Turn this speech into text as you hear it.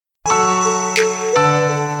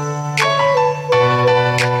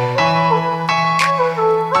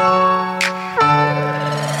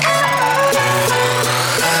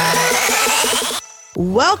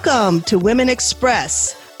Welcome to Women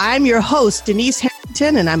Express. I'm your host, Denise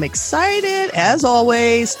Harrington, and I'm excited, as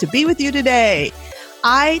always, to be with you today.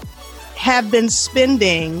 I have been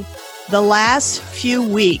spending the last few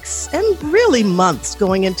weeks and really months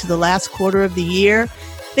going into the last quarter of the year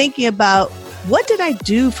thinking about what did I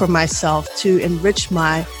do for myself to enrich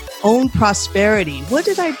my own prosperity? What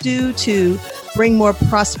did I do to bring more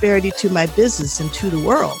prosperity to my business and to the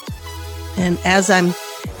world? And as I'm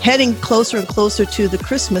heading closer and closer to the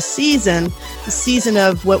Christmas season, the season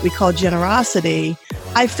of what we call generosity,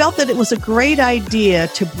 I felt that it was a great idea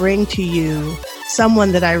to bring to you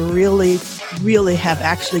someone that I really, really have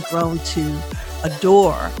actually grown to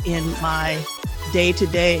adore in my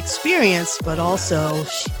day-to-day experience, but also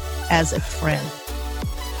as a friend.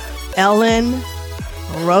 Ellen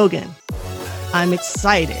Rogan. I'm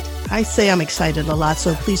excited. I say I'm excited a lot,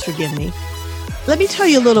 so please forgive me. Let me tell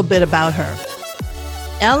you a little bit about her.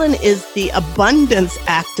 Ellen is the abundance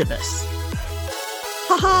activist.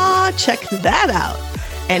 Haha, check that out.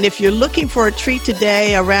 And if you're looking for a treat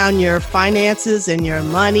today around your finances and your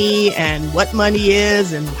money and what money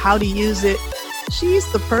is and how to use it,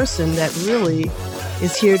 she's the person that really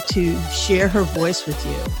is here to share her voice with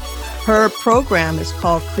you. Her program is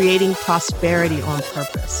called Creating Prosperity on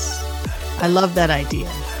Purpose. I love that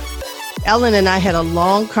idea. Ellen and I had a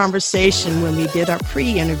long conversation when we did our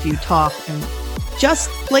pre-interview talk, and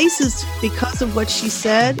just places because of what she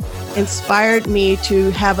said inspired me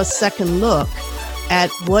to have a second look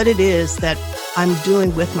at what it is that I'm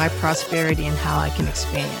doing with my prosperity and how I can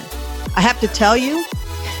expand. I have to tell you,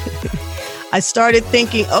 I started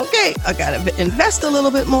thinking, okay, I got to invest a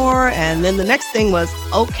little bit more. And then the next thing was,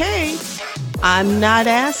 okay, I'm not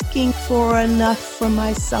asking for enough for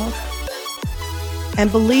myself.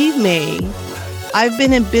 And believe me, I've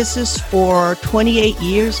been in business for 28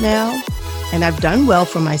 years now. And I've done well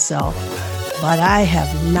for myself, but I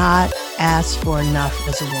have not asked for enough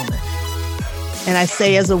as a woman. And I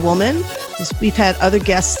say as a woman, because we've had other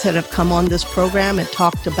guests that have come on this program and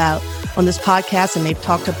talked about, on this podcast, and they've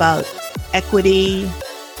talked about equity,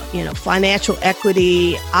 financial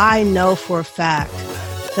equity. I know for a fact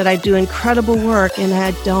that I do incredible work and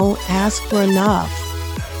I don't ask for enough.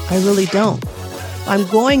 I really don't. I'm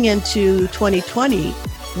going into 2020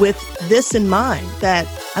 with this in mind, that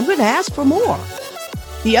I'm going to ask for more.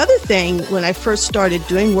 The other thing, when I first started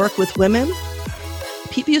doing work with women,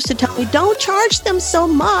 people used to tell me, don't charge them so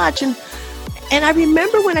much. And I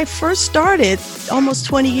remember when I first started almost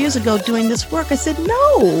 20 years ago doing this work, I said,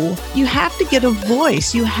 no, you have to get a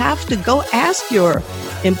voice. You have to go ask your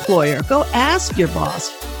employer, go ask your boss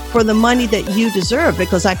for the money that you deserve,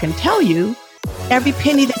 because I can tell you, every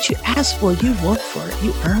penny that you ask for, you work for it,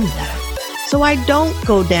 you earn that. So I don't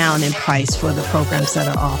go down in price for the programs that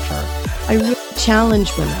are offered. I really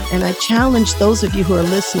challenge women, and I challenge those of you who are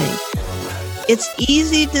listening. It's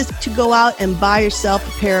easy to go out and buy yourself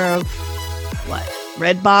a pair of,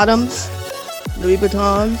 red bottoms, Louis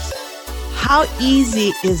Vuittons. How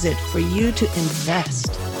easy is it for you to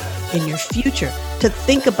invest in your future, to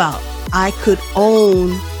think about, I could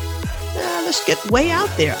own, let's get way out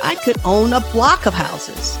there, I could own a block of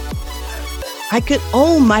houses. I could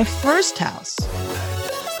own my first house.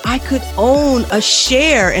 I could own a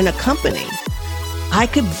share in a company. I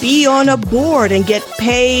could be on a board and get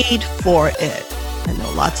paid for it. I know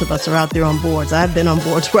lots of us are out there on boards. I've been on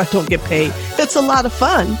boards where I don't get paid. It's a lot of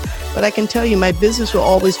fun, but I can tell you my business will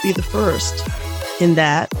always be the first in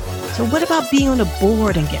that. So what about being on a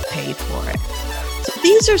board and get paid for it? So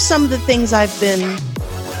these are some of the things have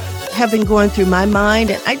been going through my mind,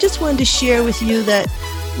 and I just wanted to share with you that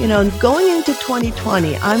going into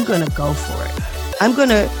 2020, I'm going to go for it. I'm going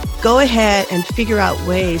to go ahead and figure out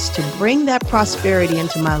ways to bring that prosperity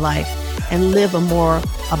into my life and live a more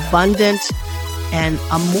abundant and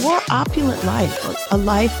a more opulent life, a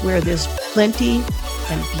life where there's plenty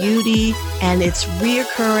and beauty, and it's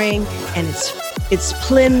reoccurring, and it's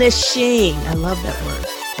plenishing. I love that word.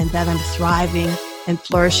 And that I'm thriving and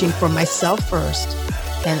flourishing for myself first.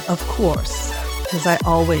 And of course, because I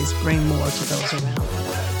always bring more to those around me.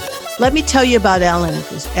 Let me tell you about Ellen,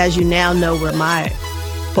 because as you now know where my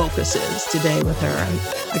focus is today with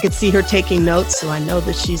her. I could see her taking notes, so I know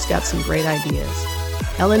that she's got some great ideas.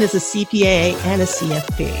 Ellen is a CPA and a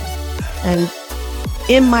CFP. And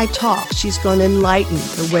in my talk, she's going to enlighten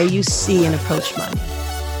the way you see and approach money.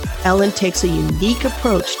 Ellen takes a unique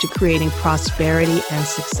approach to creating prosperity and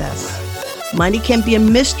success. Money can be a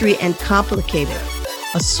mystery and complicated,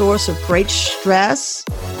 a source of great stress,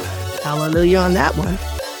 hallelujah on that one,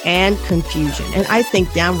 and confusion. And I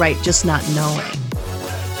think downright just not knowing.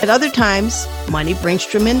 At other times, money brings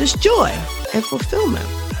tremendous joy and fulfillment.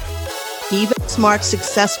 Even smart,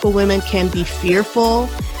 successful women can be fearful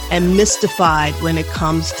and mystified when it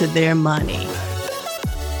comes to their money.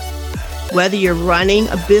 Whether you're running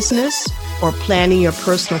a business or planning your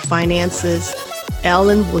personal finances,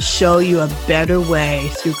 Ellen will show you a better way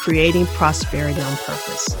through creating prosperity on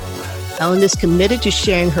purpose. Ellen is committed to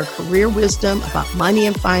sharing her career wisdom about money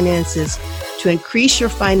and finances to increase your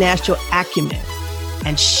financial acumen.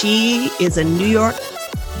 And she is a New York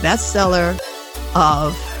bestseller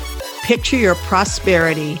of Picture Your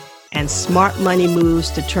Prosperity and Smart Money Moves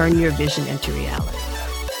to Turn Your Vision into Reality.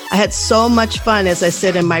 I had so much fun, as I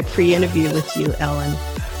said in my pre-interview with you, Ellen.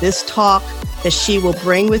 This talk that she will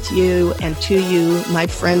bring with you and to you, my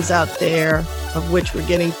friends out there, of which we're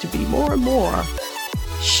getting to be more and more,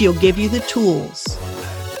 she'll give you the tools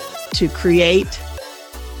to create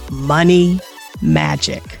money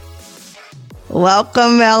magic.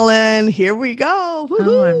 Welcome, Ellen. Here we go.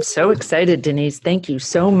 Woo-hoo. Oh, I'm so excited, Denise. Thank you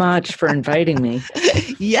so much for inviting me.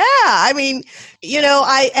 Yeah. I mean,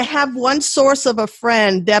 I have one source of a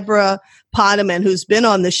friend, Deborah Poneman, who's been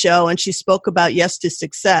on the show, and she spoke about Yes to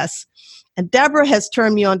Success. And Deborah has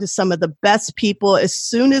turned me on to some of the best people. As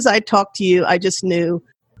soon as I talked to you, I just knew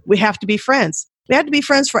we have to be friends. We have to be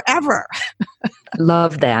friends forever.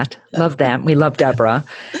 Love that. Love that. We love Deborah.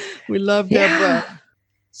 We love Deborah.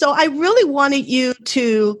 So I really wanted you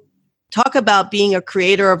to talk about being a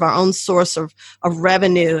creator of our own source of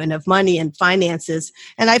revenue and of money and finances.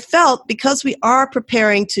 And I felt because we are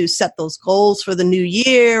preparing to set those goals for the new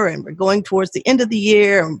year and we're going towards the end of the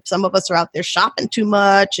year and some of us are out there shopping too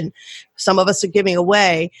much and some of us are giving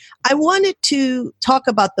away, I wanted to talk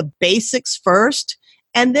about the basics first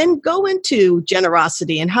and then go into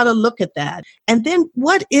generosity and how to look at that. And then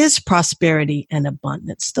what is prosperity and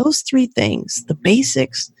abundance? Those three things, the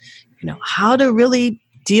basics, how to really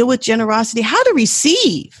deal with generosity, how to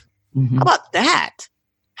receive. Mm-hmm. How about that?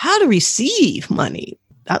 How to receive money.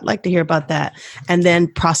 I'd like to hear about that. And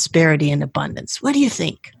then prosperity and abundance. What do you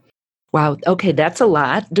think? Wow. Okay. That's a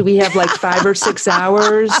lot. Do we have like 5 or 6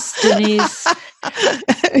 hours, Denise?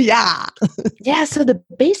 Yeah. Yeah. So the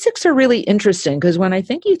basics are really interesting because when I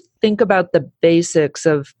think you think about the basics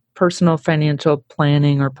of personal financial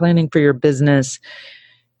planning or planning for your business,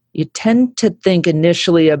 you tend to think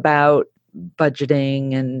initially about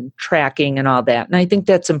budgeting and tracking and all that. And I think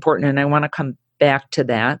that's important. And I want to come back to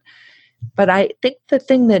that. But I think the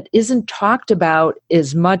thing that isn't talked about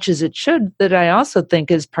as much as it should, that I also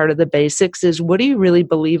think is part of the basics, is what do you really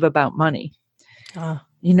believe about money?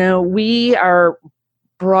 We are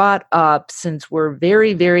brought up since we're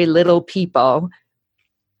very, very little people,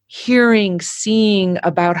 seeing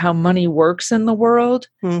about how money works in the world.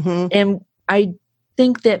 Mm-hmm. And I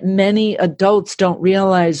think that many adults don't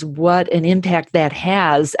realize what an impact that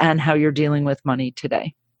has on how you're dealing with money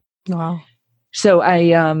today. Wow. So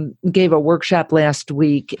I gave a workshop last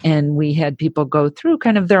week and we had people go through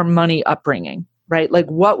kind of their money upbringing, right? Like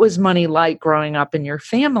what was money like growing up in your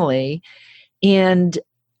family? And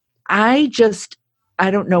I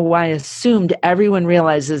don't know why I assumed everyone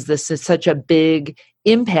realizes this is such a big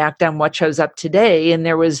impact on what shows up today. And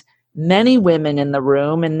there was many women in the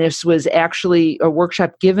room, and this was actually a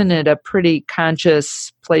workshop given at a pretty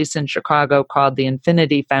conscious place in Chicago called the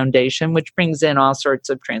Infinity Foundation, which brings in all sorts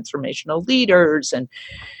of transformational leaders. And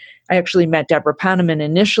I actually met Deborah Poneman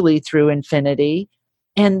initially through Infinity.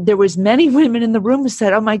 And there was many women in the room who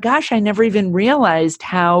said, oh my gosh, I never even realized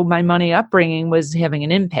how my money upbringing was having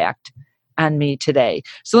an impact on me today.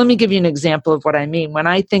 So let me give you an example of what I mean. When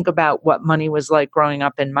I think about what money was like growing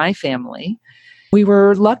up in my family, we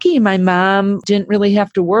were lucky. My mom didn't really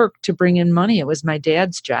have to work to bring in money. It was my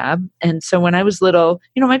dad's job. And so when I was little,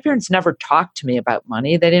 my parents never talked to me about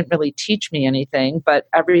money. They didn't really teach me anything, but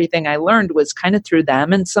everything I learned was kind of through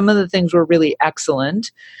them. And some of the things were really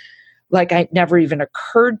excellent. Like it never even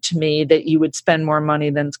occurred to me that you would spend more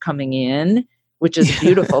money than's coming in, which is a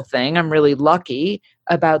beautiful thing. I'm really lucky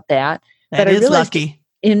about that. That is lucky.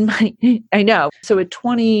 I know. So at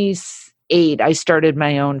 28, I started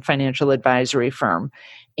my own financial advisory firm.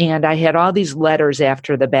 And I had all these letters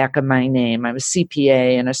after the back of my name. I was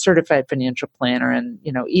CPA and a certified financial planner and,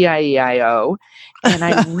 EIEIO. And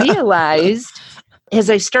I realized as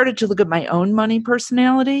I started to look at my own money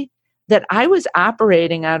personality, that I was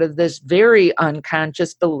operating out of this very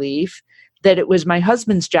unconscious belief that it was my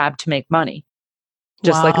husband's job to make money,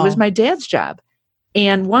 just like it was my dad's job.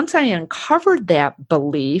 And once I uncovered that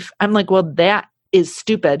belief, I'm like, well, that is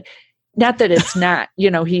stupid. Not that it's not,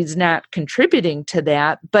 he's not contributing to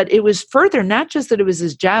that, but it was further, not just that it was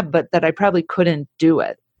his job, but that I probably couldn't do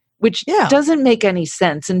it, which doesn't make any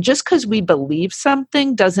sense. And just because we believe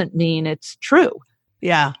something doesn't mean it's true.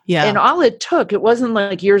 Yeah. And all it took, it wasn't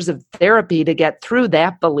like years of therapy to get through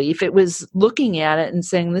that belief. It was looking at it and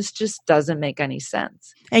saying, this just doesn't make any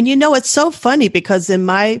sense. And it's so funny because in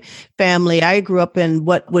my family, I grew up in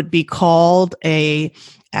what would be called a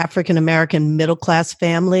African-American middle-class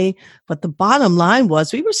family. But the bottom line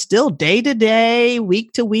was we were still day to day,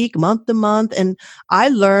 week to week, month to month. And I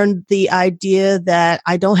learned the idea that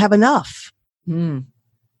I don't have enough.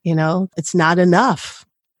 It's not enough.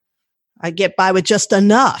 I get by with just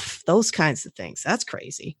enough, those kinds of things. That's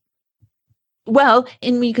crazy. Well,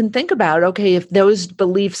 and we can think about, okay, if those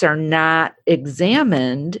beliefs are not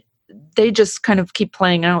examined, they just kind of keep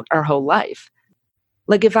playing out our whole life.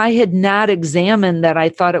 Like if I had not examined that I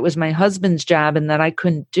thought it was my husband's job and that I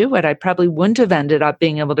couldn't do it, I probably wouldn't have ended up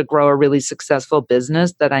being able to grow a really successful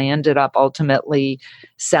business that I ended up ultimately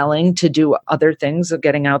selling to do other things of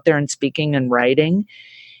getting out there and speaking and writing.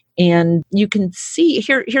 And you can see,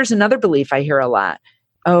 here's another belief I hear a lot.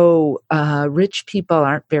 Rich people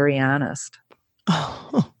aren't very honest.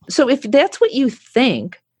 So if that's what you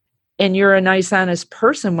think and you're a nice, honest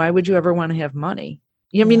person, why would you ever want to have money?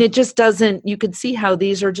 I mean, it just doesn't, you can see how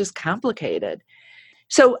these are just complicated.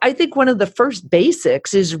 So I think one of the first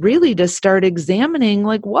basics is really to start examining,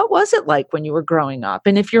 like, what was it like when you were growing up?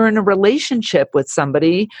 And if you're in a relationship with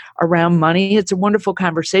somebody around money, it's a wonderful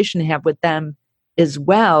conversation to have with them as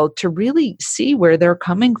well, to really see where they're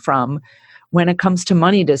coming from when it comes to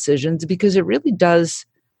money decisions, because it really does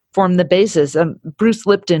form the basis. Bruce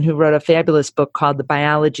Lipton, who wrote a fabulous book called The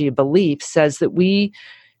Biology of Belief, says that we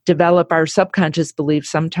develop our subconscious beliefs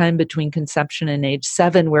sometime between conception and age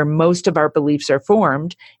 7, where most of our beliefs are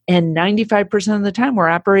formed. And 95% of the time, we're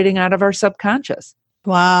operating out of our subconscious.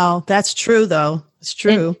 Wow, that's true, though. It's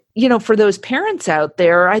true. And, for those parents out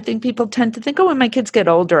there, I think people tend to think, when my kids get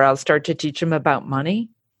older, I'll start to teach them about money.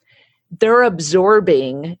 They're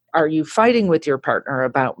absorbing, are you fighting with your partner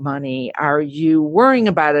about money? Are you worrying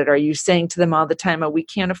about it? Are you saying to them all the time, we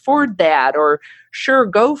can't afford that? Or sure,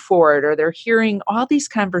 go for it. Or they're hearing all these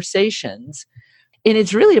conversations. And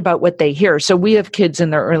it's really about what they hear. So we have kids in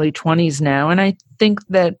their early 20s now, and I think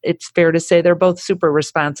that it's fair to say they're both super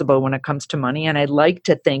responsible when it comes to money. And I'd like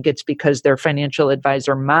to think it's because their financial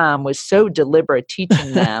advisor mom was so deliberate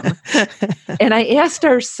teaching them. And I asked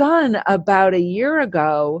our son about a year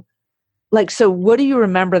ago, so what do you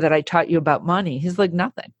remember that I taught you about money? He's like,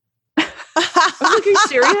 nothing. I was like, are you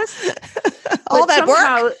serious? All that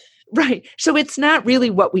work? Right. So it's not really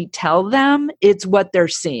what we tell them, it's what they're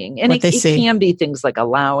seeing. And it can be things like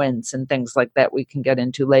allowance and things like that we can get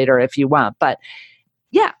into later if you want. But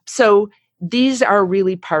yeah, so these are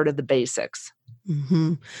really part of the basics.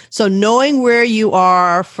 Mm-hmm. So knowing where you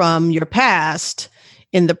are from your past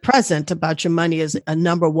in the present about your money is a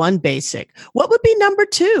number one basic. What would be number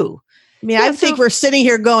two? I mean, I think we're sitting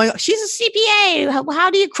here going, she's a CPA. How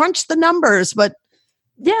do you crunch the numbers? But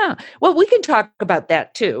yeah, well, we can talk about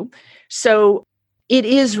that too. So it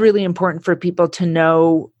is really important for people to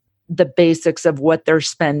know the basics of what they're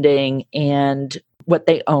spending and what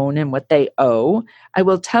they own and what they owe. I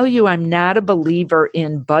will tell you, I'm not a believer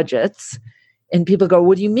in budgets. And people go,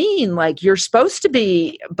 what do you mean? Like, you're supposed to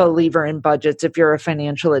be a believer in budgets if you're a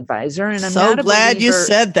financial advisor. And I'm so glad you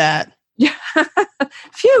said that. Yeah.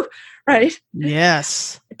 Phew. Right?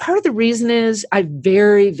 Yes. Part of the reason is I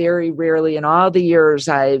very, very rarely in all the years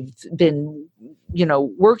I've been,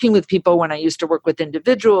 working with people when I used to work with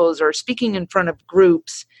individuals or speaking in front of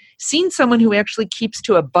groups, seen someone who actually keeps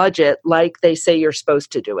to a budget like they say you're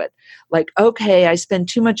supposed to do it. Like, okay, I spend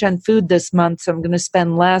too much on food this month, so I'm going to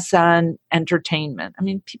spend less on entertainment. I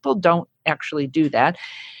mean, people don't actually do that.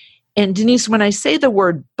 And Denise, when I say the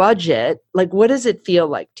word budget, what does it feel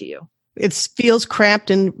like to you? It feels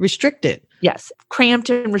cramped and restricted. Yes, cramped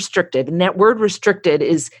and restricted. And that word restricted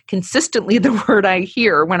is consistently the word I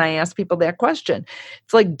hear when I ask people that question.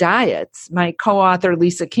 It's like diets. My co-author,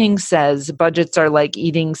 Lisa King, says budgets are like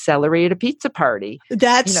eating celery at a pizza party.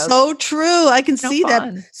 That's so true. I can see that.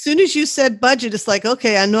 As soon as you said budget, it's like,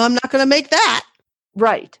 okay, I know I'm not going to make that.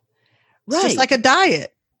 Right. It's just like a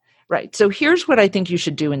diet. Right. So here's what I think you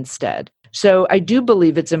should do instead. So I do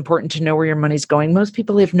believe it's important to know where your money's going. Most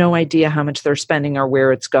people have no idea how much they're spending or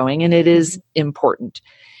where it's going, and it is important.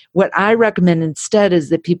 What I recommend instead is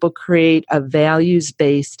that people create a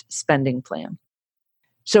values-based spending plan.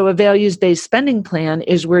 So a values-based spending plan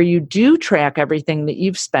is where you do track everything that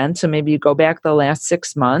you've spent. So maybe you go back the last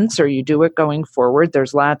 6 months or you do it going forward.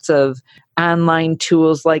 There's lots of online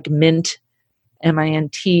tools like Mint,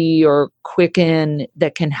 MINT, or Quicken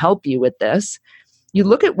that can help you with this. You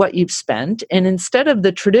look at what you've spent, and instead of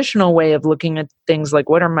the traditional way of looking at things like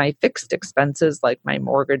what are my fixed expenses, like my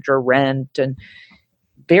mortgage or rent and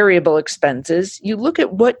variable expenses, you look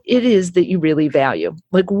at what it is that you really value.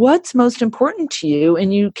 Like what's most important to you,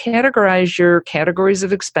 and you categorize your categories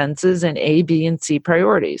of expenses in A, B, and C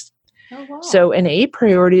priorities. Oh, wow. So an A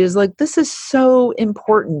priority is like, this is so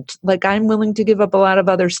important. Like I'm willing to give up a lot of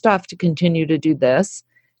other stuff to continue to do this.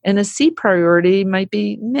 And a C priority might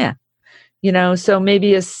be, meh. So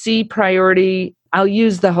maybe a C priority, I'll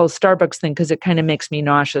use the whole Starbucks thing because it kind of makes me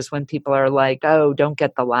nauseous when people are like, oh, don't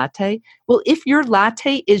get the latte. Well, if your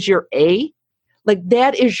latte is your A, like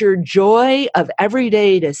that is your joy of every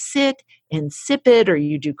day to sit and sip it, or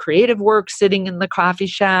you do creative work sitting in the coffee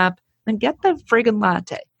shop, then get the friggin'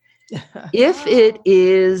 latte. If it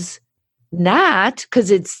is not,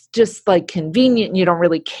 because it's just like convenient and you don't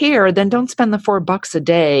really care, then don't spend the $4 a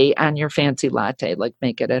day on your fancy latte, like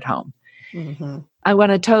make it at home. Mm-hmm. I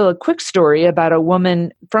want to tell a quick story about a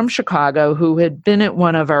woman from Chicago who had been at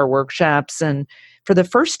one of our workshops. And for the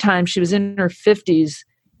first time, she was in her 50s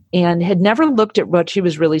and had never looked at what she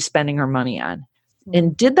was really spending her money on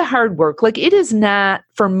and did the hard work. Like it is not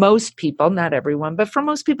for most people, not everyone, but for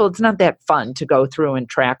most people, it's not that fun to go through and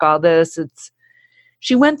track all this.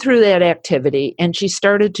 She went through that activity and she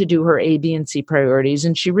started to do her A, B, and C priorities.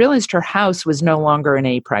 And she realized her house was no longer an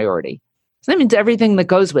A priority. So that means everything that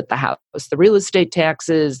goes with the house, the real estate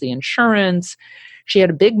taxes, the insurance. She had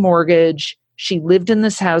a big mortgage. She lived in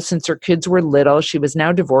this house since her kids were little. She was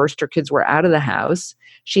now divorced. Her kids were out of the house.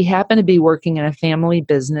 She happened to be working in a family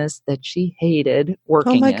business that she hated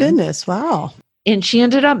working in. Oh my goodness. Wow. And she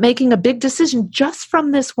ended up making a big decision just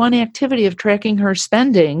from this one activity of tracking her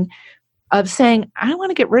spending, of saying, I want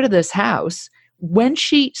to get rid of this house. When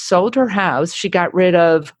she sold her house, she got rid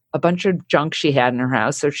of a bunch of junk she had in her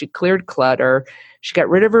house. So she cleared clutter. She got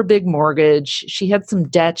rid of her big mortgage. She had some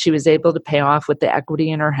debt she was able to pay off with the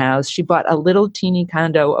equity in her house. She bought a little teeny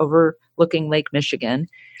condo overlooking Lake Michigan.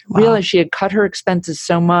 Wow. Realized she had cut her expenses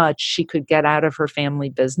so much she could get out of her family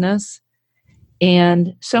business,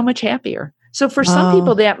 and so much happier. So for some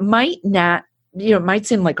people that might not, it might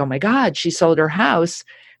seem like, oh my God, she sold her house,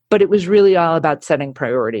 but it was really all about setting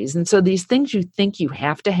priorities. And so these things you think you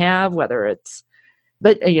have to have, whether it's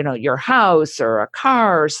your house or a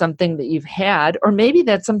car or something that you've had, or maybe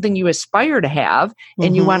that's something you aspire to have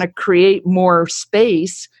and you want to create more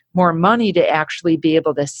space, more money to actually be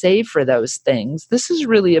able to save for those things. This is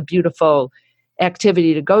really a beautiful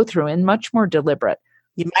activity to go through and much more deliberate.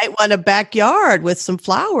 You might want a backyard with some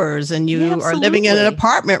flowers and you are living in an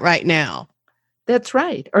apartment right now. That's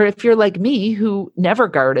right. Or if you're like me, who never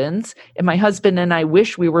gardens, and my husband and I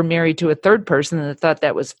wish we were married to a third person that thought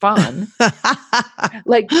that was fun.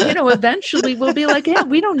 Eventually we'll be like, yeah,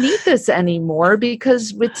 we don't need this anymore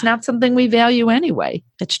because it's not something we value anyway.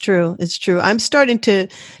 It's true. It's true. I'm starting to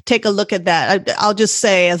take a look at that. I'll just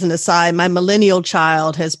say as an aside, my millennial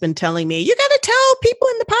child has been telling me, you got to tell people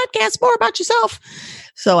in the podcast more about yourself.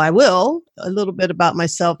 So I will. A little bit about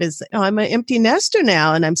myself is I'm an empty nester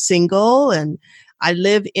now, and I'm single, and I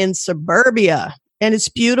live in suburbia, and it's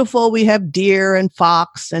beautiful. We have deer and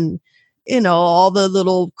fox and, all the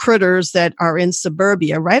little critters that are in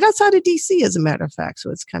suburbia right outside of DC, as a matter of fact.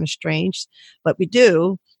 So it's kind of strange, but we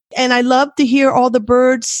do. And I love to hear all the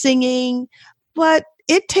birds singing, but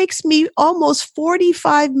it takes me almost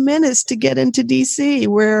 45 minutes to get into DC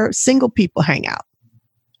where single people hang out.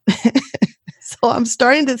 So I'm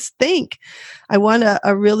starting to think I want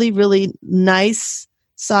a really, really nice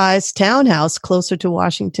size townhouse closer to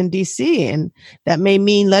Washington, D.C. And that may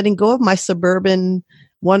mean letting go of my suburban,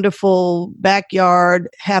 wonderful backyard,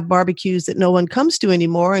 have barbecues that no one comes to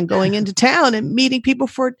anymore, and going into town and meeting people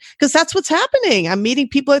because that's what's happening. I'm meeting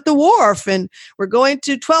people at the wharf, and we're going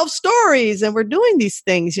to 12 Stories, and we're doing these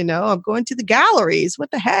things, I'm going to the galleries.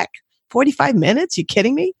 What the heck? 45 minutes? You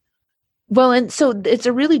kidding me? Well, and so it's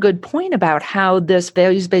a really good point about how this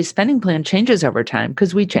values-based spending plan changes over time,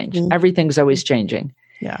 because we change. Mm-hmm. Everything's always changing.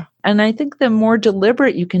 Yeah. And I think the more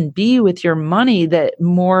deliberate you can be with your money, that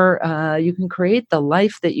more you can create the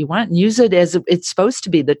life that you want and use it as it's supposed to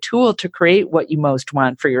be, the tool to create what you most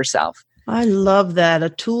want for yourself. I love that. A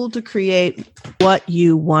tool to create what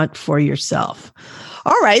you want for yourself.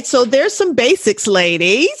 All right. So there's some basics,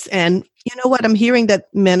 ladies. And you know what? I'm hearing that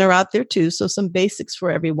men are out there too. So some basics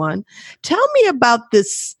for everyone. Tell me about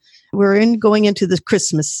this. We're going into the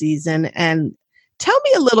Christmas season, and tell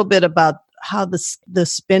me a little bit about how the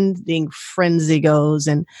spending frenzy goes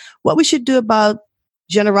and what we should do about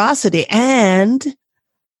generosity, and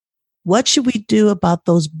what should we do about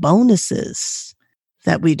those bonuses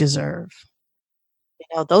that we deserve.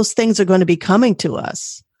 Those things are going to be coming to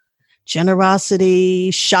us.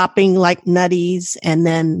 Generosity, shopping like nutties, and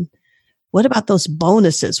then what about those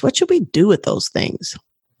bonuses? What should we do with those things?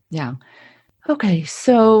 Yeah. Okay,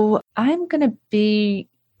 so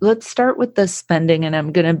let's start with the spending, and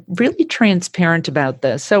I'm going to really transparent about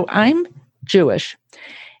this. So I'm Jewish,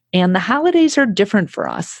 and the holidays are different for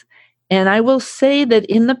us. And I will say that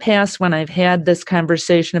in the past, when I've had this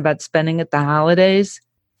conversation about spending at the holidays,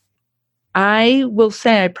 I will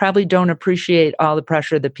say I probably don't appreciate all the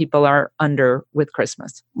pressure that people are under with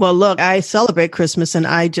Christmas. Well, look, I celebrate Christmas and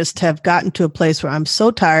I just have gotten to a place where I'm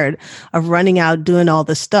so tired of running out doing all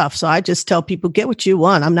this stuff. So I just tell people, get what you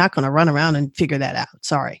want. I'm not going to run around and figure that out.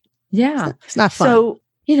 Sorry. Yeah. It's not fun. So,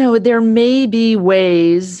 there may be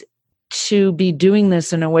ways to be doing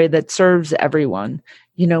this in a way that serves everyone.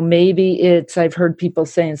 Maybe I've heard people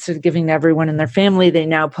say instead of giving to everyone in their family, they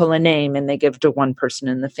now pull a name and they give to one person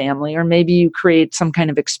in the family. Or maybe you create some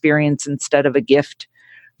kind of experience instead of a gift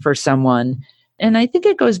for someone. And I think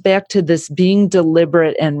it goes back to this being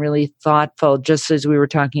deliberate and really thoughtful, just as we were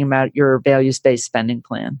talking about your values-based spending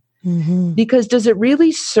plan. Mm-hmm. Because does it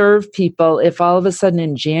really serve people if all of a sudden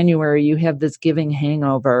in January you have this giving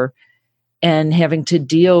hangover and having to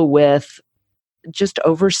deal with just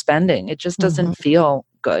overspending? It just doesn't feel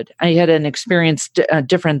good. I had an experience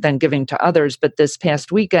different than giving to others, but this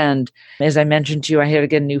past weekend, as I mentioned to you, I had to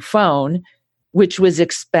get a new phone, which was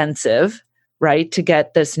expensive, right? To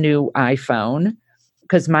get this new iPhone,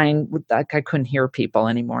 because mine, I couldn't hear people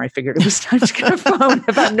anymore. I figured it was time to get a phone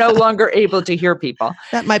if I'm no longer able to hear people.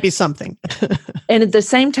 That might be something. And at the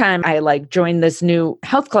same time, I joined this new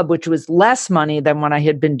health club, which was less money than what I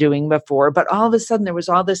had been doing before. But all of a sudden there was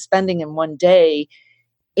all this spending in one day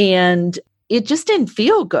and it just didn't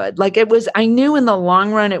feel good. I knew in the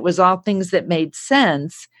long run, it was all things that made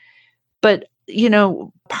sense. But,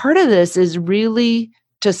 part of this is really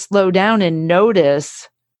to slow down and notice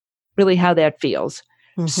really how that feels.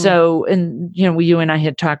 Mm-hmm. So, and, you and I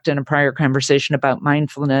had talked in a prior conversation about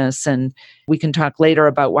mindfulness, and we can talk later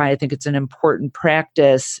about why I think it's an important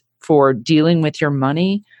practice for dealing with your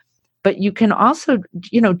money. But you can also,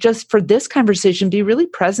 just for this conversation, be really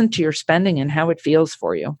present to your spending and how it feels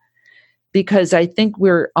for you. Because I think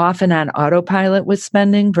we're often on autopilot with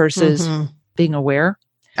spending versus being aware.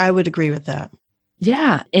 I would agree with that.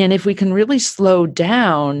 Yeah. And if we can really slow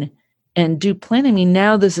down and do planning,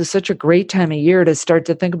 now this is such a great time of year to start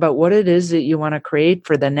to think about what it is that you want to create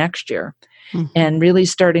for the next year. And really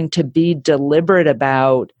starting to be deliberate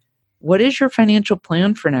about what is your financial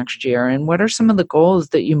plan for next year and what are some of the goals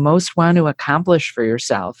that you most want to accomplish for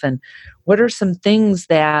yourself, and what are some things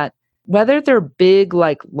that, whether they're big,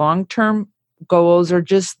 like long-term goals, or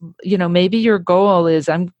just, maybe your goal is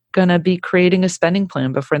I'm going to be creating a spending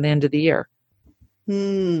plan before the end of the year.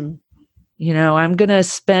 I'm going to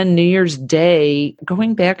spend New Year's Day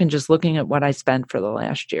going back and just looking at what I spent for the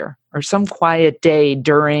last year, or some quiet day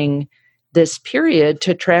during this period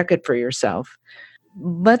to track it for yourself.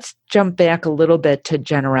 Let's jump back a little bit to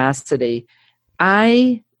generosity.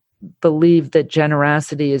 I believe that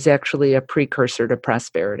generosity is actually a precursor to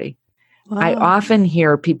prosperity. Wow. I often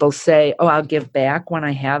hear people say, I'll give back when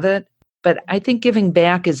I have it. But I think giving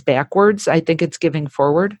back is backwards. I think it's giving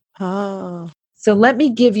forward. Oh. So let me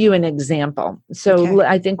give you an example. So okay.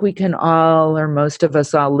 I think we can all, or most of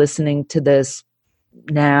us all listening to this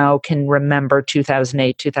now, can remember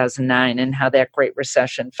 2008, 2009 and how that Great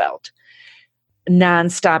Recession felt.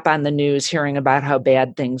 Nonstop on the news, hearing about how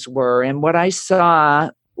bad things were. And what I saw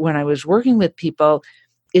when I was working with people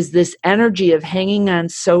is this energy of hanging on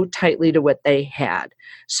so tightly to what they had.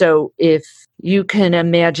 So if you can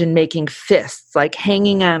imagine making fists, like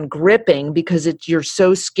hanging on, gripping, because you're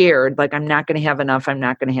so scared, like I'm not going to have enough, I'm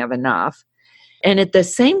not going to have enough. And at the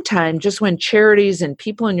same time, just when charities and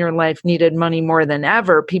people in your life needed money more than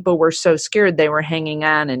ever, people were so scared they were hanging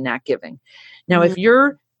on and not giving. Now, if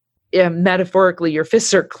you're, metaphorically, your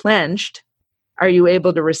fists are clenched, are you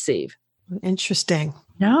able to receive? Interesting.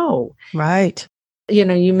 No. Right.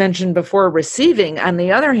 You mentioned before receiving. On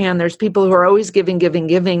the other hand, there's people who are always giving,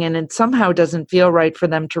 and it somehow doesn't feel right for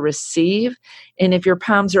them to receive. And if your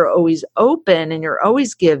palms are always open and you're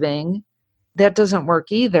always giving, that doesn't work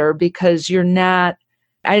either, because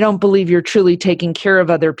I don't believe you're truly taking care of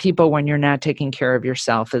other people when you're not taking care of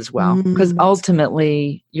yourself as well. Because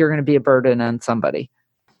ultimately, you're going to be a burden on somebody,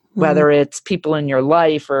 whether it's people in your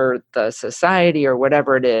life or the society or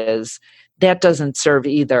whatever it is. That doesn't serve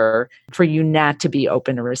either for you not to be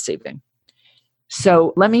open to receiving.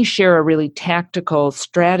 So let me share a really tactical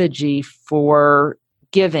strategy for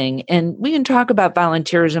giving. And we can talk about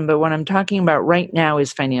volunteerism, but what I'm talking about right now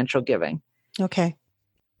is financial giving. Okay.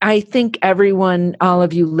 I think everyone, all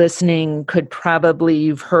of you listening,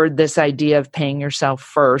 you've heard this idea of paying yourself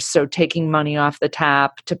first. So taking money off the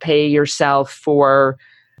top to pay yourself for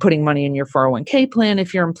putting money in your 401k plan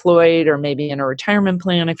if you're employed, or maybe in a retirement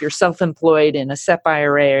plan if you're self-employed, in a SEP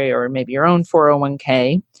IRA, or maybe your own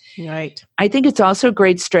 401k. Right. I think it's also a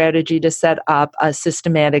great strategy to set up a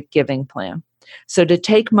systematic giving plan. So to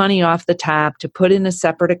take money off the top, to put in a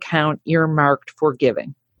separate account earmarked for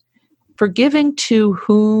giving. For giving to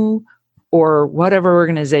who or whatever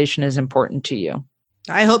organization is important to you.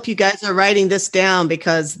 I hope you guys are writing this down,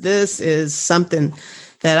 because this is something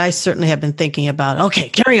that I certainly have been thinking about. Okay,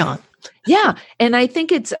 carry on. Yeah. And I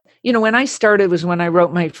think it's, when I started was when I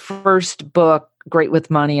wrote my first book, Great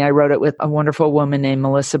with Money. I wrote it with a wonderful woman named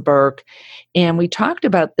Melissa Burke. And we talked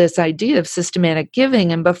about this idea of systematic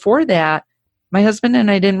giving. And before that, my husband and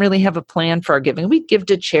I didn't really have a plan for our giving. We'd give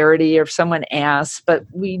to charity or if someone asked, but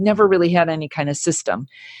we never really had any kind of system.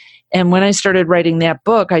 And when I started writing that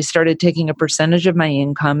book, I started taking a percentage of my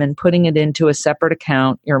income and putting it into a separate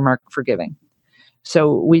account earmarked for giving.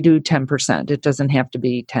 So we do 10%. It doesn't have to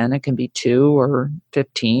be 10. It can be 2 or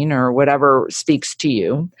 15 or whatever speaks to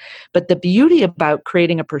you. But the beauty about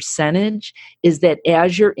creating a percentage is that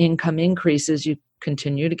as your income increases, you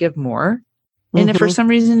continue to give more. And if for some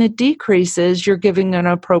reason it decreases, you're giving an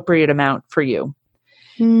appropriate amount for you.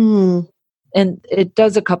 And it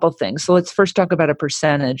does a couple things. So let's first talk about a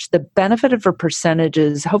percentage. The benefit of a percentage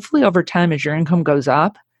is hopefully over time, as your income goes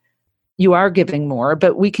up, you are giving more,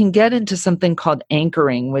 but we can get into something called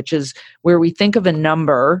anchoring, which is where we think of a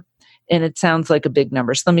number and it sounds like a big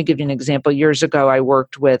number. So let me give you an example. Years ago, I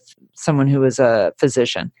worked with someone who was a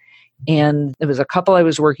physician, and it was a couple I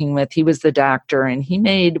was working with. He was the doctor and he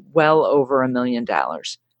made well over $1 million.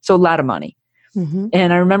 So a lot of money.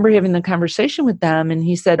 And I remember having the conversation with them and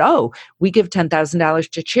he said, oh, we give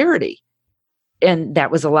 $10,000 to charity. And that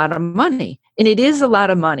was a lot of money. And it is a lot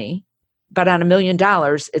of money. But on $1 million,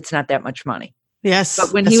 it's not that much money. Yes.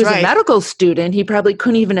 But when he was a medical student, he probably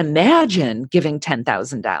couldn't even imagine giving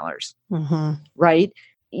 $10,000. Right?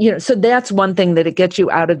 So that's one thing that it gets you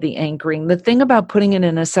out of the anchoring. The thing about putting it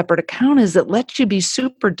in a separate account is it lets you be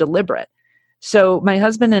super deliberate. So my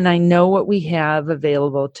husband and I know what we have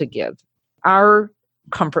available to give. Our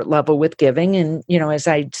comfort level with giving, and as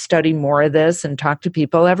I study more of this and talk to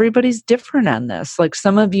people, everybody's different on this. Like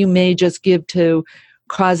some of you may just give to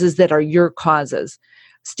causes that are your causes.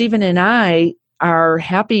 Stephen and I are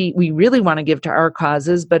happy. We really want to give to our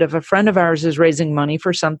causes, but if a friend of ours is raising money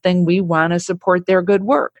for something, we want to support their good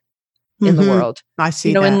work in the world. I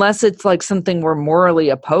see that. Unless it's like something we're morally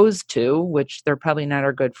opposed to, which they're probably not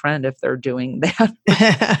our good friend if they're doing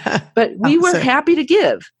that. But we were happy to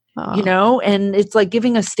give, and it's like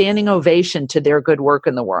giving a standing ovation to their good work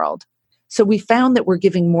in the world. So we found that we're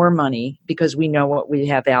giving more money because we know what we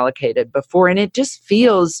have allocated before. And it just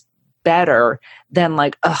feels better than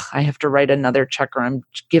like, I have to write another check or I'm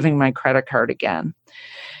giving my credit card again.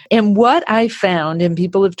 And what I found, and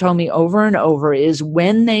people have told me over and over, is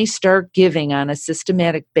when they start giving on a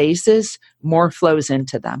systematic basis, more flows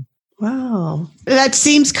into them. Wow. That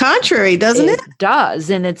seems contrary, doesn't it? It does.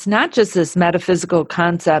 And it's not just this metaphysical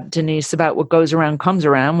concept, Denise, about what goes around comes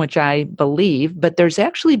around, which I believe, but there's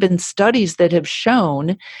actually been studies that have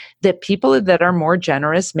shown that people that are more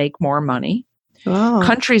generous make more money. Oh.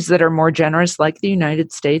 Countries that are more generous, like the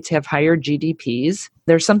United States, have higher GDPs.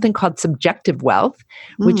 There's something called subjective wealth,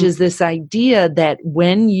 which is this idea that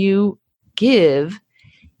when you give,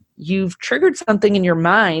 you've triggered something in your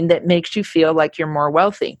mind that makes you feel like you're more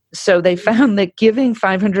wealthy. So they found that giving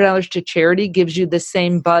 $500 to charity gives you the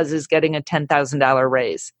same buzz as getting a $10,000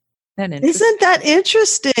 raise. Isn't that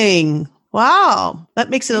interesting? Wow. That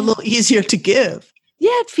makes it a little easier to give. Yeah,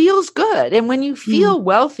 it feels good. And when you feel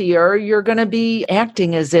wealthier, you're going to be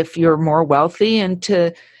acting as if you're more wealthy. And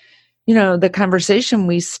to, the conversation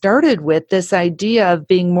we started with, this idea of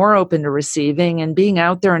being more open to receiving and being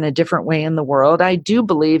out there in a different way in the world, I do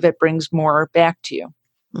believe it brings more back to you.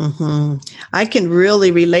 I can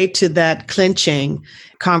really relate to that clinching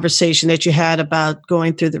conversation that you had about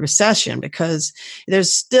going through the recession, because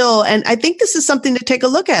there's still, and I think this is something to take a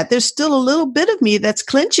look at, there's still a little bit of me that's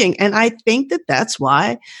clinching. And I think that that's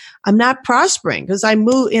why I'm not prospering, because I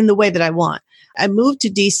move in the way that I want. I moved to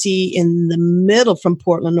DC from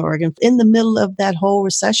Portland, Oregon, in the middle of that whole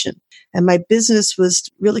recession. And my business was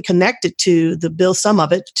really connected to some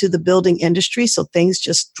of it to the building industry. So things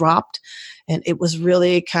just dropped. And it was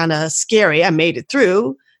really kind of scary. I made it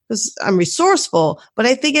through because I'm resourceful, but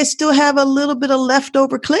I think I still have a little bit of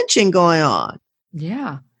leftover clinching going on.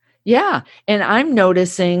 Yeah. Yeah. And I'm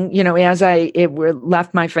noticing, as I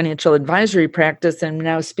left my financial advisory practice and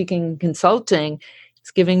now speaking consulting,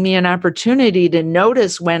 it's giving me an opportunity to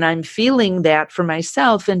notice when I'm feeling that for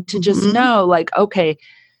myself and to just know like, okay,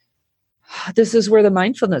 this is where the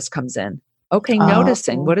mindfulness comes in. Okay,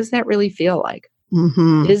 noticing, what does that really feel like?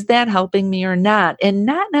 Mm-hmm. Is that helping me or not? And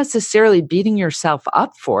not necessarily beating yourself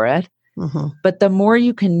up for it, but the more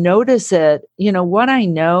you can notice it, what I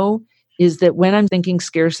know is that when I'm thinking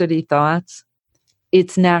scarcity thoughts,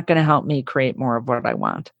 it's not going to help me create more of what I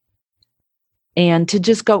want. And to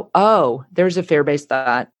just go, oh, there's a fear-based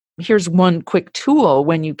thought. Here's one quick tool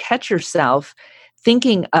when you catch yourself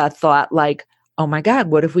thinking a thought like, oh my God,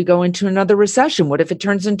 what if we go into another recession? What if it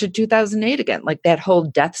turns into 2008 again? Like that whole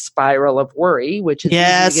death spiral of worry, which is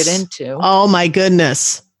easy to get into. Oh my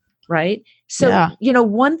goodness. Right? So,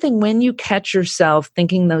 one thing when you catch yourself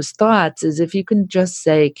thinking those thoughts is if you can just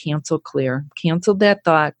say, cancel that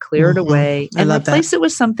thought, clear it away, and replace it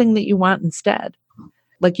with something that you want instead.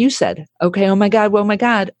 Like you said, okay, oh my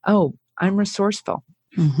God, oh, I'm resourceful.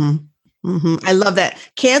 I love that.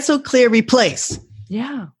 Cancel, clear, replace.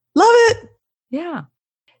 Yeah. Love it. Yeah.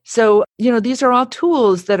 So, these are all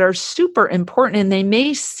tools that are super important, and they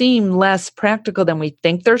may seem less practical than we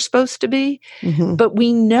think they're supposed to be. But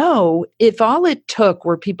we know if all it took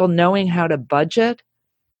were people knowing how to budget,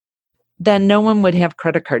 then no one would have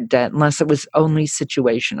credit card debt unless it was only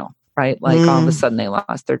situational, right? Like all of a sudden they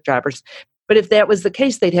lost their job. But if that was the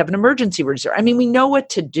case, they'd have an emergency reserve. I mean, we know what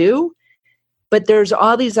to do, but there's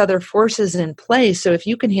all these other forces in place. So if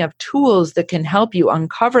you can have tools that can help you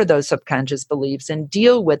uncover those subconscious beliefs and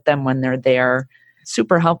deal with them when they're there,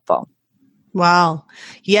 super helpful. Wow.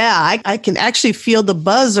 Yeah, I can actually feel the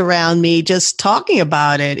buzz around me just talking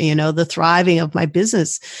about it, the thriving of my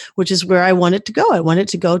business, which is where I want it to go. I want it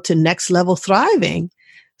to go to next level thriving.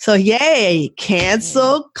 So yay,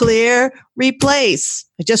 cancel, clear, replace.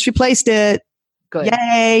 I just replaced it. Good.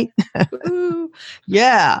 Yay.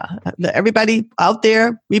 Yeah. Everybody out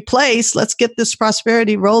there, replace. Let's get this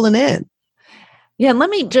prosperity rolling in. Yeah. And let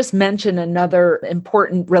me just mention another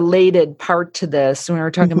important related part to this. When we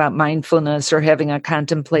were talking about mindfulness or having a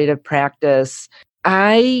contemplative practice,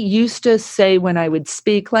 I used to say when I would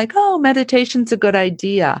speak like, oh, meditation's a good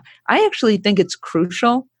idea. I actually think it's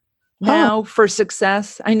crucial now for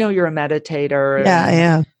success. I know you're a meditator. Yeah, I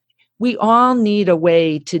am. We all need a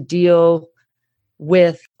way to deal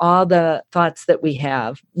with all the thoughts that we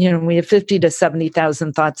have. We have 50 to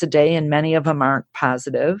 70,000 thoughts a day, and many of them aren't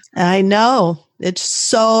positive. I know. It's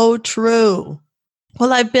so true.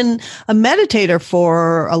 Well, I've been a meditator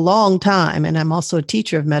for a long time, and I'm also a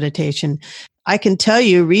teacher of meditation. I can tell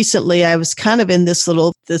you recently, I was kind of in this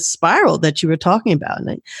spiral that you were talking about.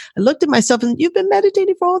 And I looked at myself and you've been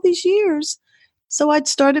meditating for all these years. So I'd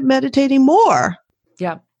started meditating more.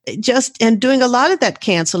 Yeah. And doing a lot of that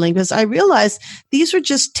canceling because I realized these were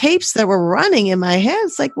just tapes that were running in my head.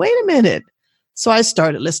 It's like, wait a minute. So I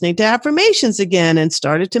started listening to affirmations again and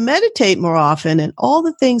started to meditate more often and all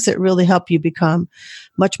the things that really help you become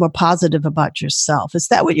much more positive about yourself. Is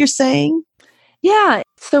that what you're saying? Yeah.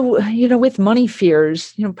 So, with money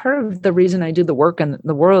fears, part of the reason I do the work in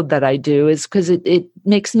the world that I do is because it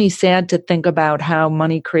makes me sad to think about how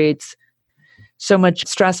money creates so much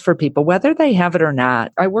stress for people, whether they have it or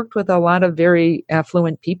not. I worked with a lot of very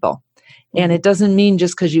affluent people, and it doesn't mean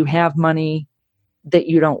just because you have money that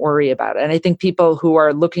you don't worry about it. And I think people who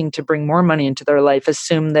are looking to bring more money into their life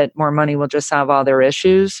assume that more money will just solve all their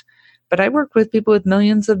issues. But I worked with people with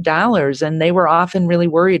millions of dollars, and they were often really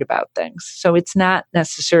worried about things. So it's not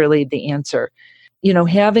necessarily the answer.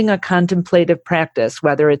 Having a contemplative practice,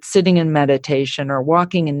 whether it's sitting in meditation or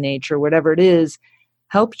walking in nature, whatever it is,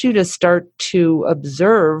 helps you to start to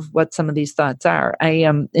observe what some of these thoughts are. I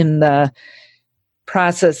am in the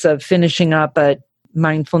process of finishing up a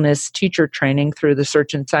mindfulness teacher training through the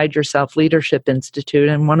Search Inside Yourself Leadership Institute.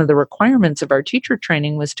 And one of the requirements of our teacher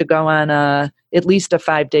training was to go on at least a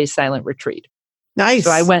 5-day silent retreat. Nice.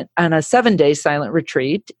 So I went on a 7-day silent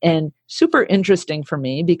retreat, and super interesting for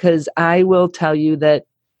me because I will tell you that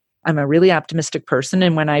I'm a really optimistic person.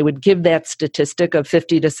 And when I would give that statistic of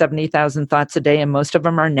 50 to 70,000 thoughts a day, and most of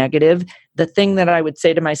them are negative, the thing that I would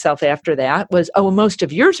say to myself after that was, oh, most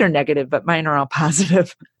of yours are negative, but mine are all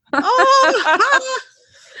positive. Oh.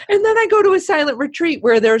 And then I go to a silent retreat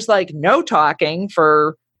where there's pretty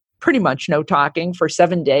much no talking for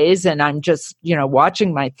 7 days. And I'm just,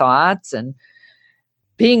 watching my thoughts and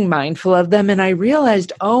being mindful of them. And I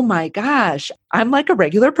realized, oh my gosh, I'm like a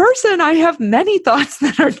regular person. I have many thoughts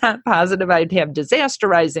that are not positive. I'd have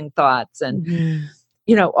disasterizing thoughts and,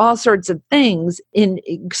 all sorts of things. In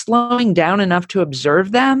slowing down enough to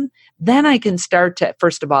observe them, then I can start to,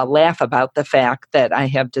 first of all, laugh about the fact that I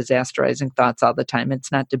have disasterizing thoughts all the time.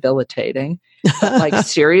 It's not debilitating. But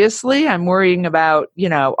seriously, I'm worrying about,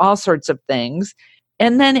 all sorts of things.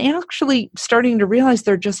 And then actually starting to realize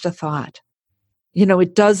they're just a thought.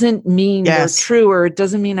 It doesn't mean they're Yes. true, or it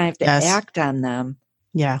doesn't mean I have to Yes. act on them.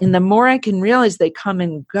 Yeah. And the more I can realize they come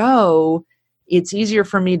and go, it's easier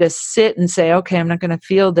for me to sit and say, okay, I'm not going to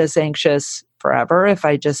feel this anxious forever if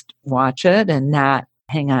I just watch it and not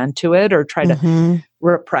hang on to it or try to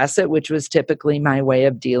repress it, which was typically my way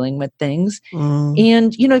of dealing with things.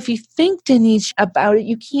 And, if you think, Denise, about it,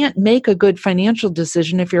 you can't make a good financial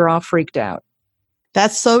decision if you're all freaked out.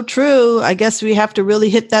 That's so true. I guess we have to really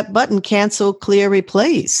hit that button, cancel, clear,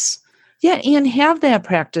 replace. Yeah, and have that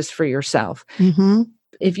practice for yourself. Mm-hmm.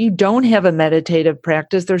 If you don't have a meditative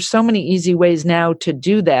practice, there's so many easy ways now to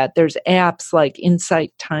do that. There's apps like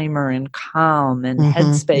Insight Timer and Calm and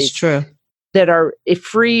Headspace. It's true. That are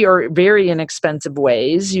free or very inexpensive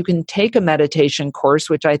ways. You can take a meditation course,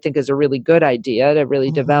 which I think is a really good idea to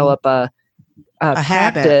really develop a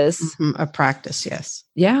practice. A practice, yes.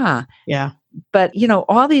 Yeah. Yeah. But,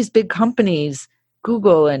 all these big companies,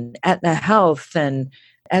 Google and Aetna Health and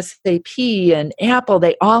SAP and Apple,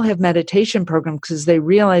 they all have meditation programs because they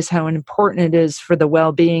realize how important it is for the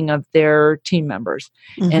well-being of their team members.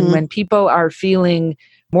 And when people are feeling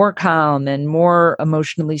more calm and more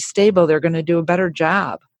emotionally stable, they're going to do a better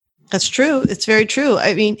job. That's true. It's very true.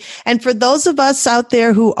 I mean, and for those of us out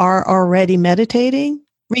there who are already meditating,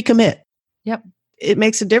 recommit. Yep. It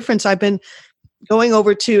makes a difference. I've been going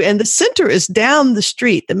over to, and the center is down the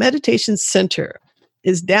street. The meditation center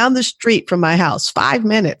is down the street from my house, 5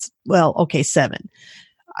 minutes. Well, okay, 7.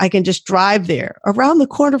 I can just drive there around the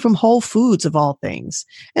corner from Whole Foods of all things.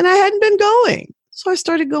 And I hadn't been going. So I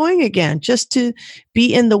started going again just to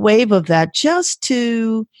be in the wave of that, just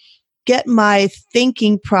to get my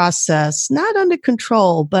thinking process not under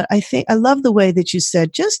control, but I love the way that you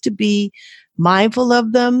said, just to be mindful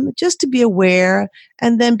of them, just to be aware,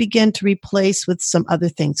 and then begin to replace with some other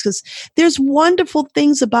things. Because there's wonderful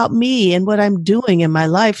things about me and what I'm doing in my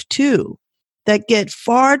life too, that get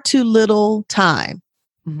far too little time.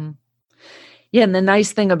 Mm-hmm. Yeah, and the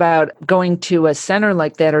nice thing about going to a center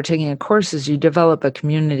like that or taking a course is you develop a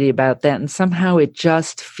community about that. And somehow it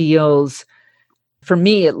just feels, for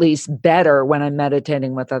me at least, better when I'm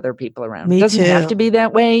meditating with other people around. It doesn't have to be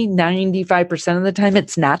that way. 95% of the time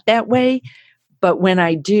it's not that way. But when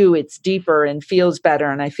I do, it's deeper and feels better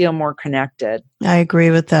and I feel more connected. I agree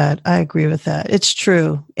with that. It's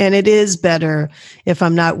true. And it is better if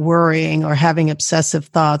I'm not worrying or having obsessive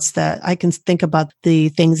thoughts, that I can think about the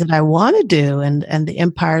things that I want to do and the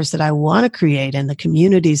empires that I want to create and the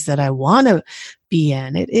communities that I want to be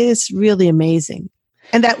in. It is really amazing.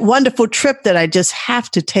 And that wonderful trip that I just have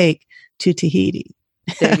to take to Tahiti.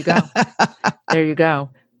 There you go. There you go.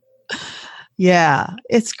 Yeah,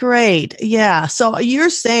 it's great. Yeah. So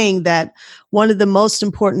you're saying that one of the most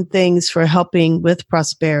important things for helping with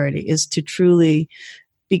prosperity is to truly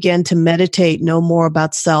begin to meditate, know more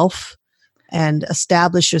about self, and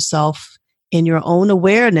establish yourself in your own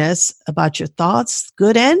awareness about your thoughts,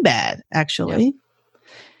 good and bad, actually. Yep.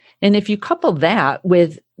 And if you couple that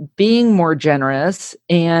with being more generous,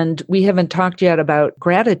 and we haven't talked yet about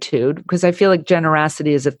gratitude, because I feel like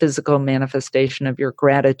generosity is a physical manifestation of your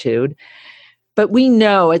gratitude. But we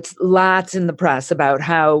know it's lots in the press about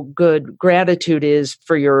how good gratitude is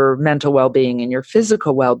for your mental well-being and your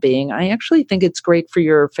physical well-being. I actually think it's great for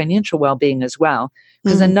your financial well-being as well.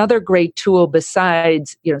 Because another great tool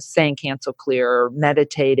besides, saying cancel clear or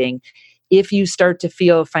meditating, if you start to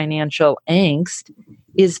feel financial angst,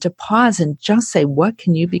 is to pause and just say, what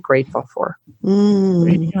can you be grateful for?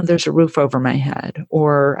 There's a roof over my head,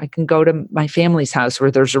 or I can go to my family's house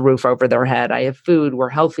where there's a roof over their head. I have food. We're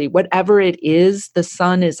healthy. Whatever it is, the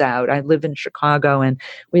sun is out. I live in Chicago and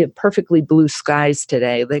we have perfectly blue skies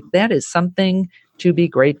today. Like, that is something to be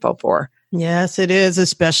grateful for. Yes, it is,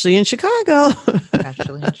 especially in Chicago.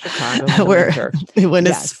 Especially in Chicago. When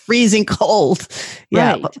it's freezing cold.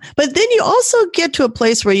 Yeah. Right. But then you also get to a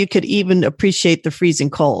place where you could even appreciate the freezing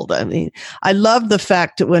cold. I mean, I love the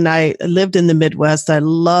fact that when I lived in the Midwest, I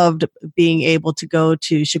loved being able to go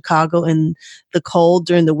to Chicago in the cold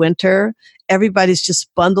during the winter. Everybody's just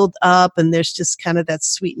bundled up and there's just kind of that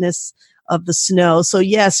sweetness of the snow. So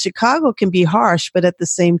yes, Chicago can be harsh, but at the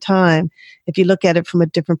same time, if you look at it from a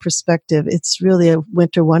different perspective, it's really a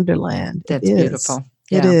winter wonderland. That's beautiful.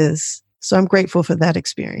 Yeah. It is. So I'm grateful for that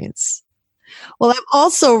experience. Well, I'm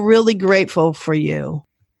also really grateful for you.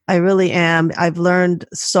 I really am. I've learned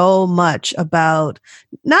so much about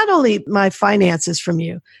not only my finances from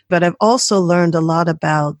you, but I've also learned a lot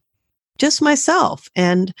about just myself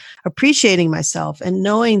and appreciating myself and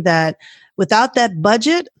knowing that without that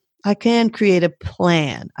budget, I can create a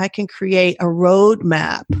plan. I can create a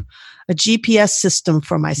roadmap, a GPS system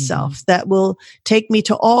for myself that will take me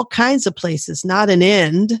to all kinds of places, not an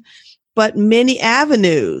end, but many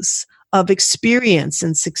avenues of experience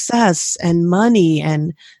and success and money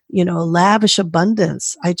and, lavish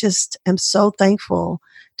abundance. I just am so thankful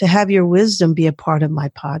to have your wisdom be a part of my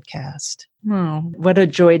podcast. Oh, what a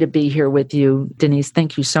joy to be here with you, Denise.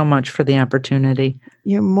 Thank you so much for the opportunity.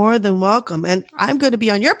 You're more than welcome. And I'm going to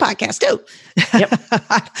be on your podcast too. Yep.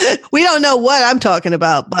 We don't know what I'm talking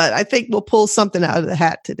about, but I think we'll pull something out of the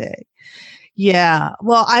hat today. Yeah.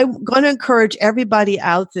 Well, I'm going to encourage everybody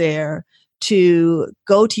out there to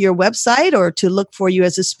go to your website or to look for you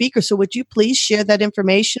as a speaker. So would you please share that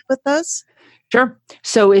information with us? Sure.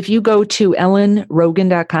 So if you go to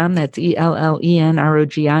ellenrogin.com, that's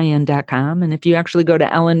ELLENROGIN.com. And if you actually go to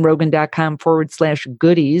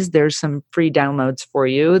ellenrogin.com/goodies, there's some free downloads for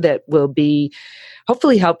you that will be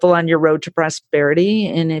hopefully helpful on your road to prosperity.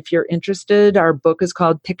 And if you're interested, our book is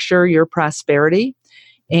called Picture Your Prosperity,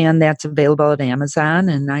 and that's available at Amazon.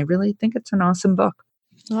 And I really think it's an awesome book.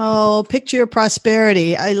 Oh, Picture Your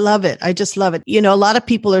Prosperity. I love it. I just love it. A lot of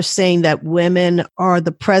people are saying that women are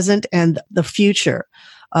the present and the future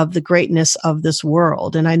of the greatness of this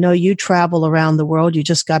world. And I know you travel around the world. You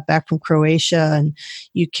just got back from Croatia and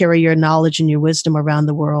you carry your knowledge and your wisdom around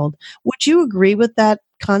the world. Would you agree with that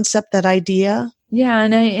concept, that idea? Yeah.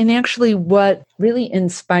 And actually what really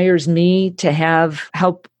inspires me to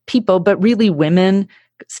help people, but really women,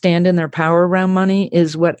 stand in their power around money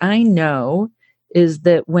is what I know is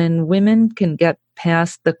that when women can get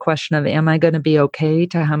past the question of, am I going to be okay,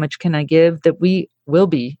 to how much can I give, that we will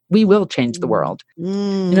change the world.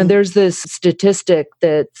 There's this statistic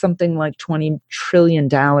that something like $20 trillion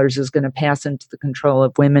is going to pass into the control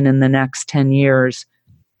of women in the next 10 years.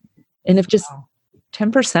 And if just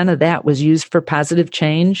 10% of that was used for positive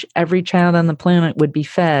change, every child on the planet would be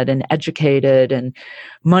fed and educated, and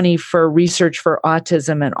money for research for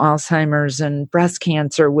autism and Alzheimer's and breast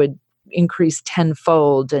cancer would increase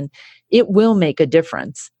tenfold, and it will make a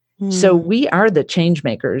difference. So we are the change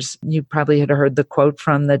makers. You probably had heard the quote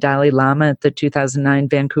from the Dalai Lama at the 2009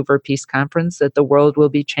 Vancouver Peace Conference that the world will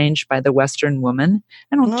be changed by the Western woman.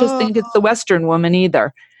 I don't just think it's the Western woman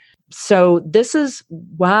either. So this is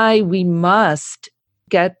why we must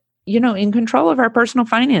get, in control of our personal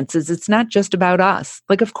finances. It's not just about us.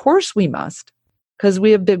 Of course we must, because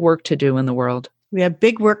we have big work to do in the world. We have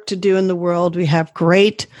big work to do in the world. We have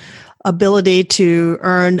great ability to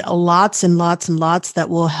earn lots and lots and lots that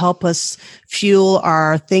will help us fuel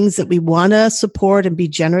our things that we want to support and be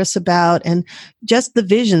generous about, and just the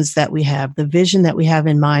visions that we have, the vision that we have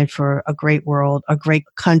in mind for a great world, a great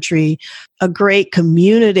country, a great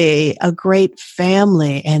community, a great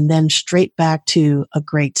family, and then straight back to a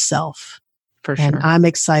great self. For sure. And I'm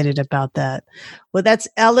excited about that. Well, that's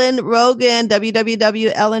Ellen Rogin,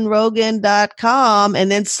 www.ellenrogin.com,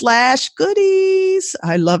 and then /goodies.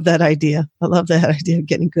 I love that idea. I love that idea of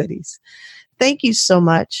getting goodies. Thank you so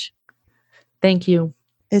much. Thank you.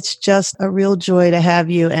 It's just a real joy to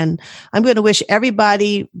have you. And I'm going to wish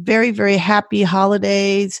everybody very, very happy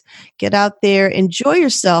holidays. Get out there, enjoy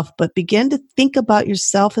yourself, but begin to think about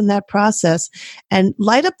yourself in that process and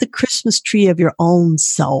light up the Christmas tree of your own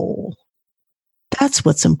soul. That's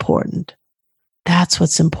what's important. That's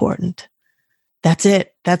what's important. That's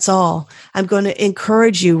it. That's all. I'm going to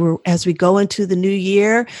encourage you as we go into the new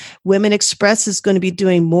year. Women Express is going to be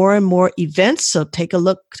doing more and more events. So take a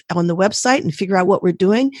look on the website and figure out what we're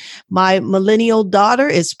doing. My millennial daughter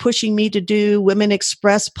is pushing me to do Women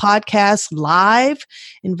Express podcast live,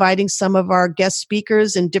 inviting some of our guest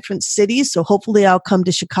speakers in different cities. So hopefully I'll come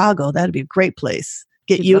to Chicago. That'd be a great place.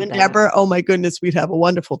 Get you and Deborah. Oh my goodness, we'd have a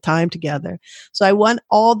wonderful time together. So I want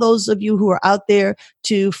all those of you who are out there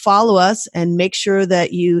to follow us and make sure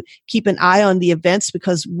that you keep an eye on the events,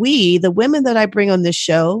 because we, the women that I bring on this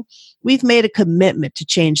show, we've made a commitment to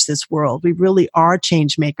change this world. We really are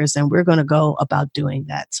change makers, and we're going to go about doing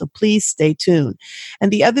that. So please stay tuned.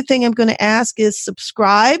 And the other thing I'm going to ask is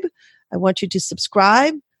subscribe. I want you to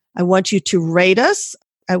subscribe. I want you to rate us.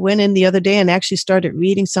 I went in the other day and actually started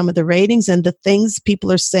reading some of the ratings, and the things people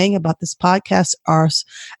are saying about this podcast are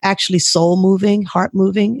actually soul moving, heart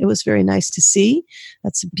moving. It was very nice to see.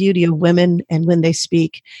 That's the beauty of women and when they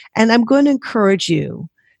speak. And I'm going to encourage you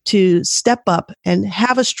to step up and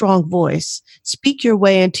have a strong voice. Speak your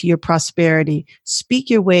way into your prosperity. Speak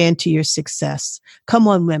your way into your success. Come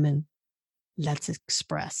on, women. Let's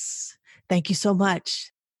express. Thank you so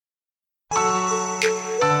much.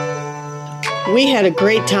 We had a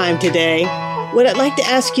great time today. What I'd like to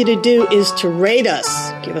ask you to do is to rate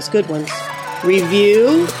us. Give us good ones.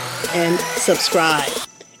 Review and subscribe.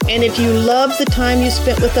 And if you loved the time you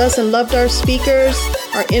spent with us and loved our speakers,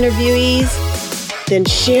 our interviewees, then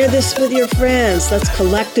share this with your friends. Let's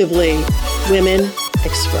collectively Women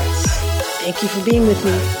Express. Thank you for being with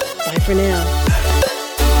me. Bye for now.